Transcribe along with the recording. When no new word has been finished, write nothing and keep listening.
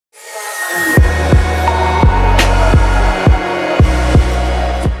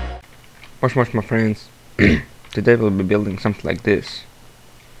Mosh my friends. Today we'll be building something like this.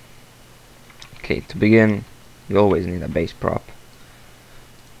 Okay, to begin, you always need a base prop.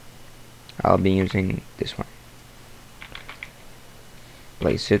 I'll be using this one.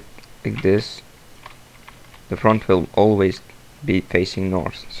 Place it like this. The front will always be facing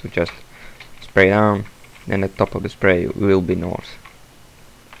north, so just spray down, and the top of the spray will be north.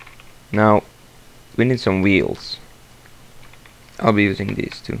 Now, we need some wheels. I'll be using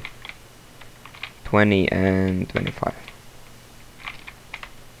these two. 20 and 25.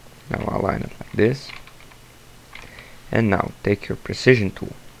 Now I'll line it like this. And now take your precision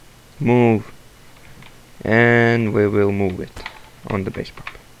tool. Move. And we will move it on the base prop.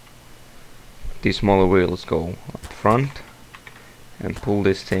 These smaller wheels go up front. And pull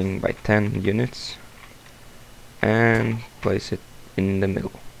this thing by 10 units. And place it in the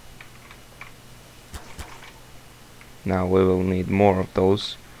middle. Now we will need more of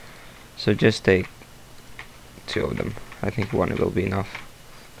those. So just take 2 of them. I think 1 will be enough.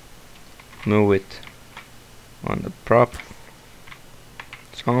 Move it on the prop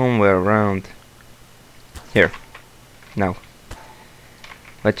somewhere around here. Now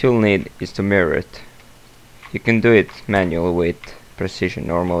what you'll need is to mirror it. You can do it manually with precision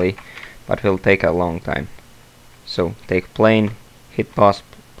normally, but it will take a long time. So take plane, hit pause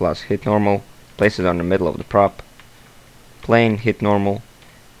plus hit normal, place it on the middle of the prop, plane, hit normal,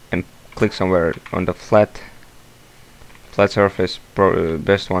 and click somewhere on the flat surface.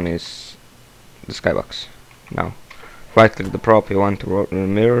 Best one is the skybox. Now right click the prop you want to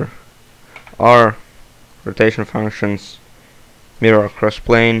mirror, R, rotation functions, mirror across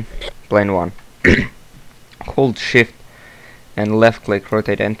plane, plane 1. Hold shift and left click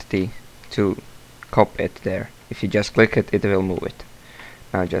rotate entity to copy it there. If you just click it, it will move it.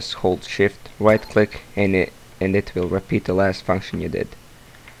 Now just hold shift, right click, and it will repeat the last function you did.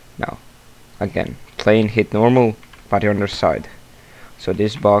 Now again, plane, hit normal, but on the side, so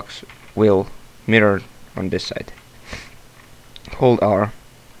this box will mirror on this side. Hold R,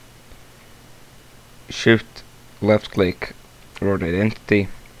 shift, left click, rotate entity,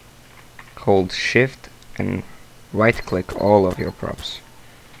 hold shift and right click all of your props.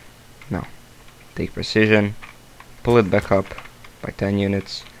 Now take precision, pull it back up by 10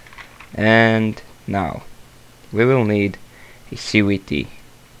 units, and now we will need a CVT.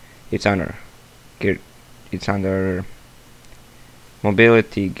 It's under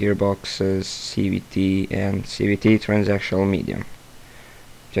mobility, gearboxes, CVT, and CVT transactional medium.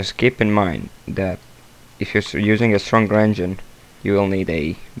 Just keep in mind that if you're using a stronger engine, you will need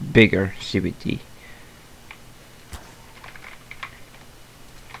a bigger CVT.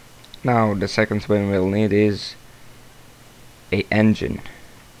 Now the second thing we'll need is a engine.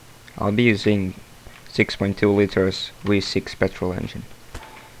 I'll be using 6.2 liters V6 petrol engine.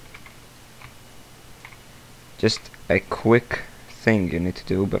 Just a quick thing you need to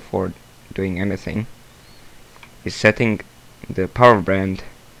do before doing anything is setting the power band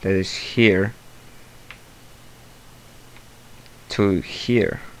that is here to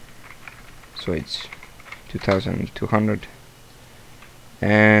here, so it's 2200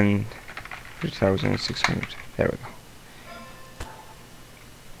 and 3600. There we go.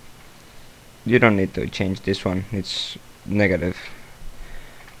 You don't need to change this one, it's negative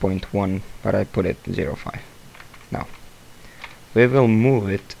 0.1, but I put it 0.5. Now we will move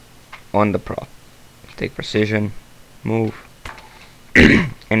it on the prop. Take precision, move,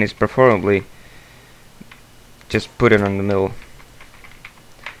 and it's preferably just put it on the middle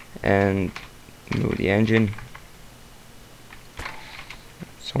and move the engine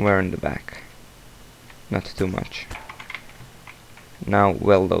somewhere in the back, not too much. Now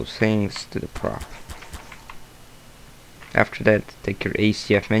weld those things to the prop. After that, take your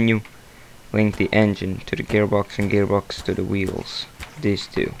ACF menu, link the engine to the gearbox and gearbox to the wheels. These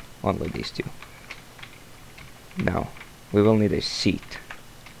two, only these two. Now we will need a seat.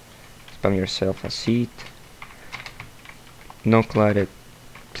 Spam yourself a seat, knuckle it,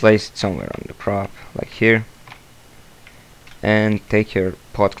 place it somewhere on the prop, like here, and take your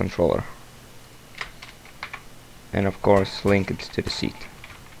pod controller and of course link it to the seat.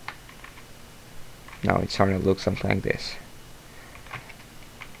 Now it's starting to look something like this.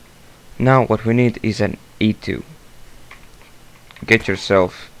 Now what we need is an E2. Get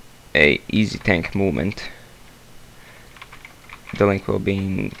yourself a easy tank movement. The link will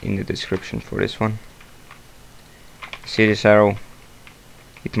be in the description for this one. See this arrow?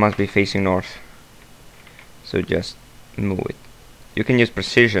 It must be facing north, so just move it. You can use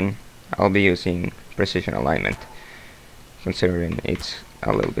precision. I'll be using precision alignment, considering it's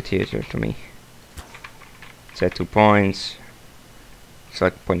a little bit easier to me. Set 2 points,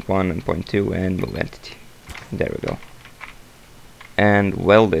 select point 1 and point 2 and move entity. There we go. And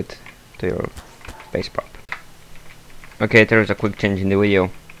weld it to your base prop. Okay, there is a quick change in the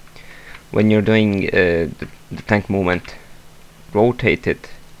video. When you're doing the tank movement, rotate it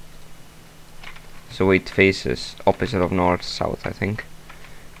so it faces opposite of north south, I think,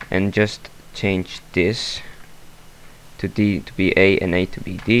 and just change this to D to be A and A to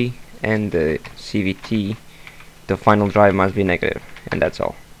be D, and the CVT, the final drive, must be negative, and that's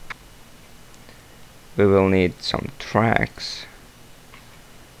all. We will need some tracks.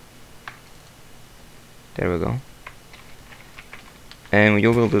 There we go. And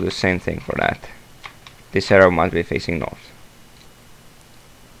you will do the same thing for that. This arrow must be facing north.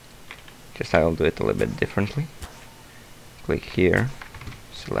 Just I will do it a little bit differently. Click here,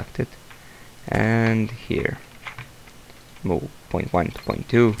 select it, and here. Move point 1 to point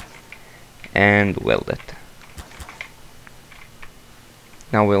 2 and weld it.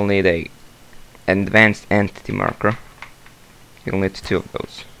 Now we'll need a advanced entity marker. You'll need 2 of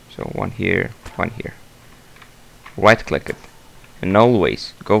those. So one here, one here. Right click it, and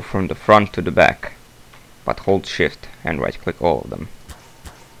always go from the front to the back, but hold shift and right click all of them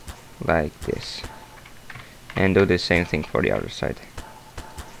like this, and do the same thing for the other side.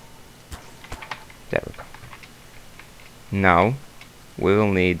 There we go. Now we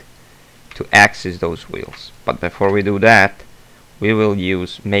will need to axis those wheels, but before we do that we will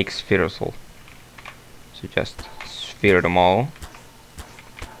use make spherical. So just sphere them all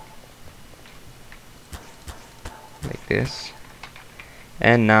like this,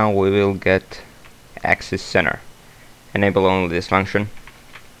 and now we will get axis center. Enable only this function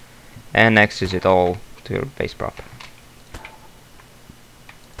and axis it all to your base prop.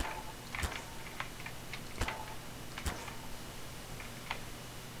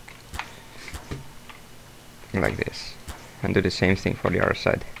 Like this, and do the same thing for the other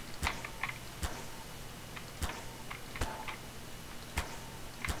side.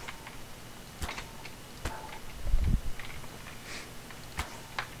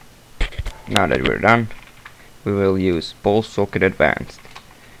 Now that we're done, we will use ball socket advanced.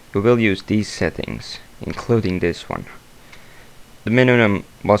 We will use these settings, including this one. The minimum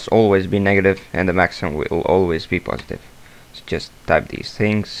must always be negative and the maximum will always be positive. So just type these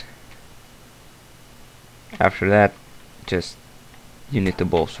things. After that, just you need to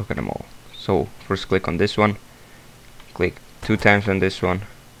ball socket them all. So first click on this one, click 2 times on this one,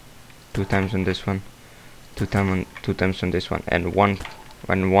 2 times on this one, 2 times on this one, and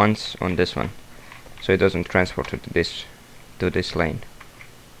once on this one, so it doesn't transfer to this lane.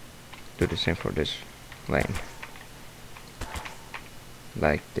 Do the same for this lane,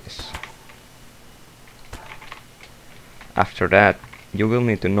 like this. After that, you will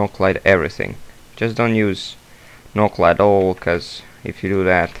need to no collide everything. Just don't use no collide all, because if you do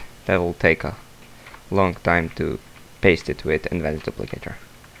that, that will take a long time to paste it with advanced duplicator.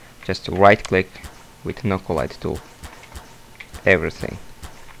 Just right click with no collide tool, everything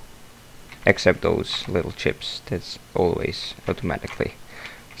except those little chips. That's always automatically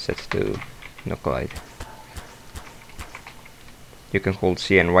set to no collide. You can hold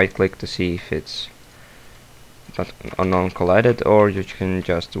C and right click to see if it's not non-collided, or you can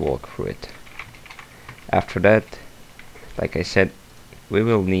just walk through it. After that, like I said, we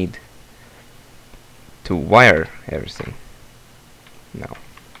will need to wire everything. Now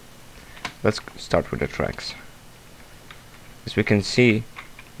let's start with the tracks. As we can see,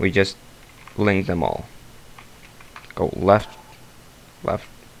 we just link them all. Go left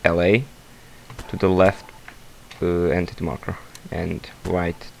LA to the left entity marker, and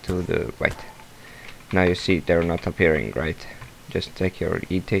right to the right. Now you see they're not appearing, right? Just take your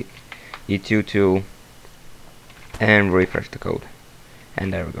E2 tool and refresh the code,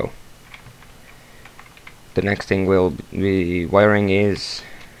 and there we go. The next thing we'll be wiring is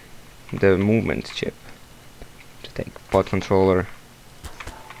the movement chip. To take pod controller,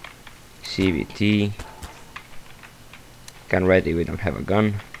 CVT, gun ready, we don't have a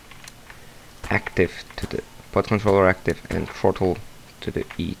gun, active to the pod controller active, and throttle to the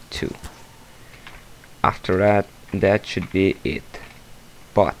E2. After that, that should be it.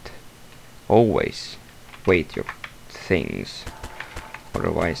 But always weight your things,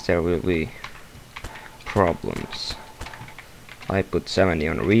 otherwise there will be problems. I put 70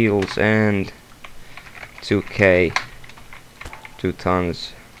 on reels and 2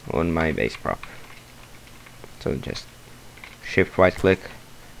 tons on my base prop. So just shift right click,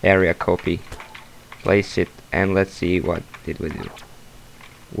 area copy, place it, and let's see what did we do.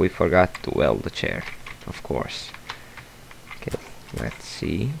 We forgot to weld the chair, of course. Okay, let's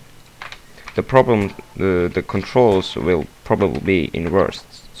see. the problem, the controls will probably be inversed,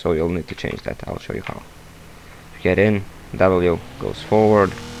 so you'll need to change that. I'll show you how. Get in, W goes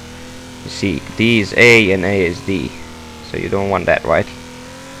forward. You see, D is A and A is D, so you don't want that, right?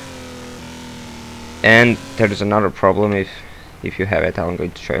 And there is another problem if you have it. I'm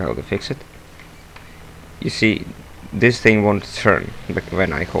going to show you how to fix it. You see, this thing won't turn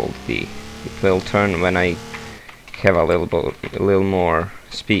when I hold D. It will turn when I have a little more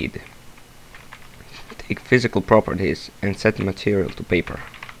speed. Take physical properties and set material to paper.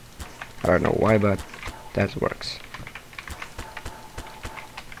 I don't know why, but that works.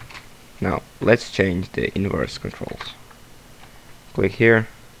 Now let's change the inverse controls. Click here.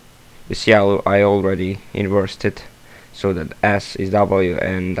 You see how I already inversed it so that S is W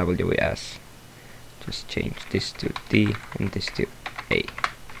and W is S. Just change this to D and this to A.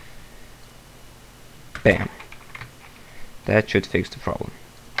 Bam. That should fix the problem.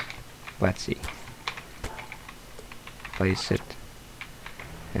 Let's see. Place it.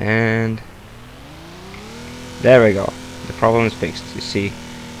 And there we go. The problem is fixed. You see,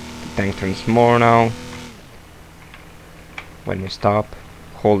 the tank turns more now. When we stop,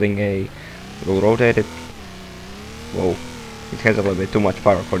 holding A will rotate it. Whoa, it has a little bit too much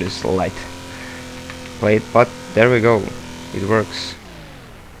power for this light plate, but there we go. It works.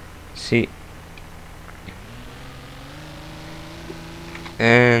 See.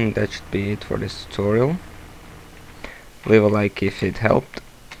 And that should be it for this tutorial. Leave a like if it helped,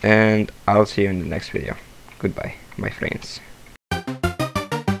 and I'll see you in the next video. Goodbye, my friends.